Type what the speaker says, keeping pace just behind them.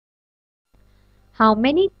How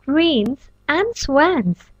many cranes and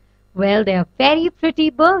swans? Well, they are very pretty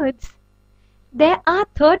birds. There are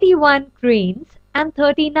 31 cranes and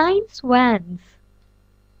 39 swans.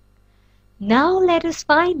 Now let us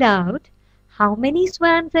find out how many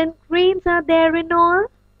swans and cranes are there in all.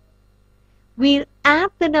 We'll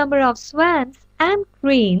add the number of swans and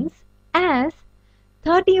cranes as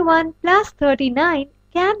 31 plus 39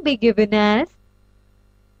 can be given as.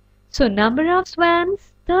 So number of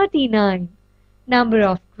swans 39, number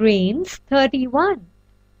of cranes 31.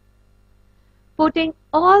 Putting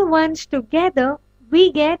all ones together,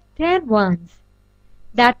 we get 10 ones.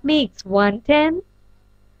 That makes 110.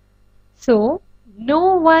 So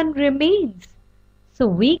no one remains. So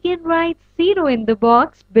we can write 0 in the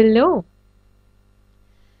box below.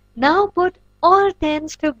 Now put all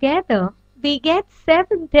tens together, we get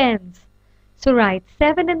 7 tens. So write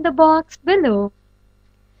 7 in the box below.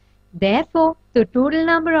 Therefore, the total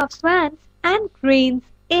number of swans and cranes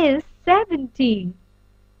is 70.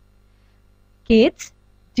 Kids,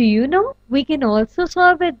 do you know we can also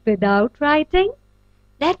solve it without writing?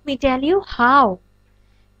 Let me tell you how.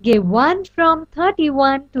 Give 1 from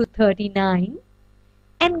 31 to 39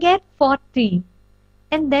 and get 40.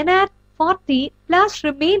 And then add 40 plus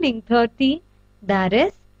remaining 30, that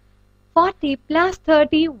is 40 plus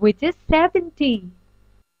 30, which is 70.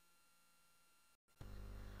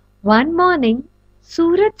 One morning,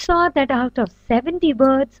 Suraj saw that out of 70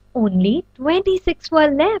 birds, only 26 were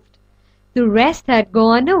left. The rest had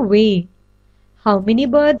gone away. How many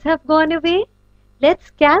birds have gone away?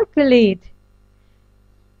 Let's calculate.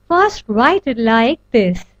 First, write it like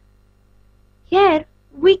this. Here,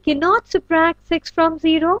 we cannot subtract 6 from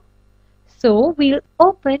 0. So, we'll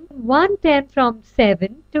open 110 from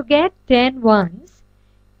 7 to get 10 ones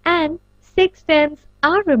and 6 tens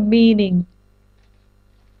are remaining.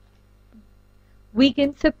 We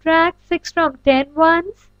can subtract 6 from 10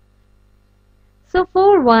 ones. So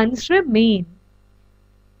 4 ones remain.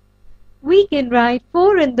 We can write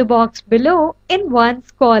 4 in the box below in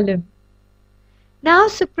ones column. Now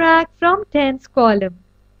subtract from tens column.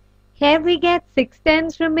 Here we get 6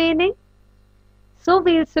 tens remaining. So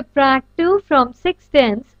we'll subtract 2 from 6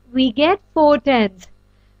 tens. We get 4 tens.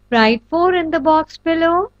 Write 4 in the box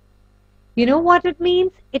below. You know what it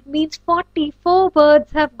means? It means 44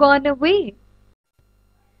 birds have gone away.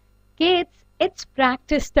 Kids, it's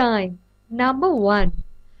practice time. Number 1.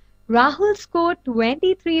 Rahul scored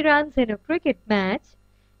 23 runs in a cricket match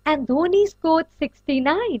and Dhoni scored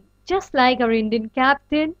 69, just like our Indian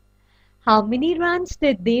captain. How many runs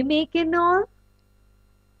did they make in all?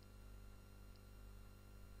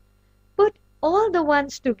 Put all the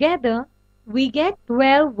ones together, we get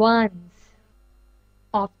 12 ones.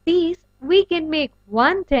 Of these, we can make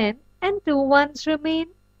 110 and 2 ones remain.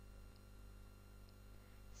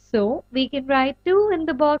 So, we can write 2 in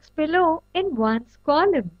the box below in ones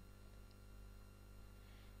column.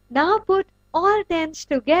 Now put all tens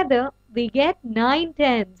together, we get 9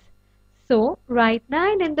 tens. So, write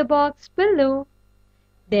 9 in the box below.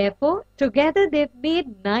 Therefore, together they've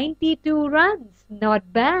made 92 runs.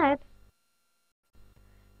 Not bad.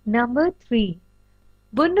 Number 3.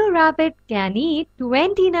 Bunnu rabbit can eat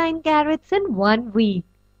 29 carrots in 1 week.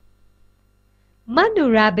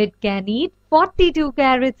 Manu rabbit can eat 42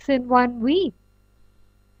 carrots in 1 week.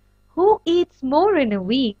 Who eats more in a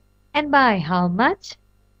week and by how much?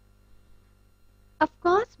 Of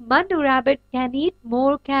course, Manu rabbit can eat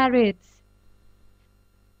more carrots.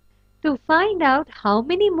 To find out how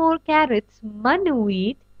many more carrots Manu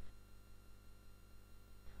eat,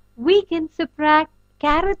 we can subtract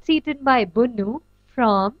carrots eaten by Bunnu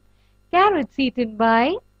from carrots eaten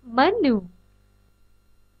by Manu,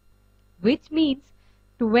 which means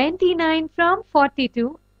 29 from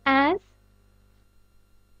 42, as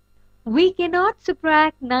we cannot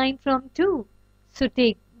subtract 9 from 2. So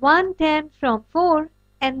take 110 from 4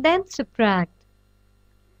 and then subtract.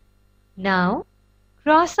 Now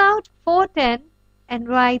cross out 410 and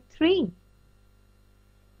write 3.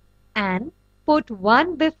 And put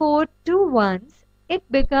 1 before 2 ones, it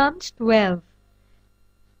becomes 12.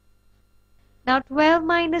 Now 12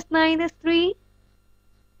 minus 9 is 3.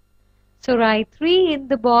 So write 3 in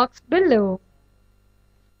the box below.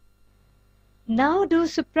 Now do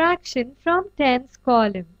subtraction from tens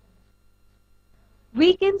column.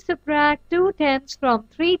 We can subtract 2 tens from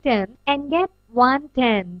 3 tens and get 1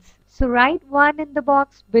 tens. So write 1 in the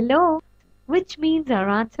box below, which means our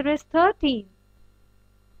answer is 13.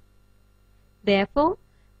 Therefore,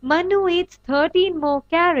 Manu eats 13 more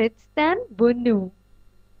carrots than Bunnu.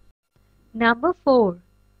 Number 4.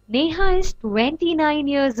 Neha is 29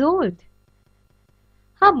 years old.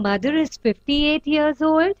 Her mother is 58 years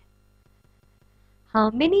old. How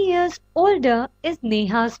many years older is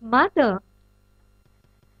Neha's mother?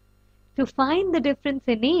 To find the difference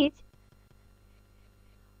in age,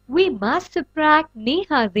 we must subtract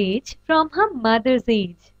Neha's age from her mother's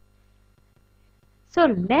age. So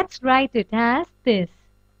let's write it as this.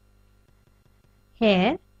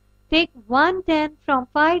 Here, take 1 tenth from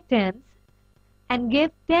 5 tenths and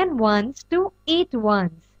give 10 ones to 8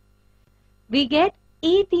 ones. We get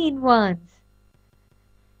 18 ones.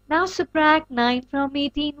 Now subtract 9 from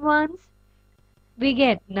 18 ones. We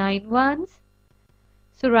get 9 ones.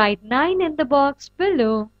 So write 9 in the box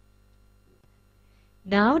below.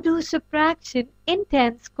 Now do subtraction in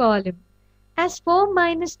tenths column. As 4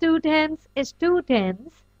 minus 2 tenths is 2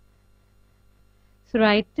 tenths, so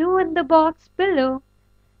write 2 in the box below.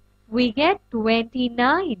 We get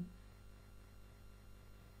 29.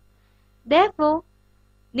 Therefore,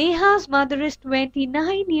 Neha's mother is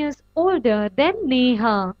 29 years older than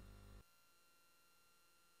Neha.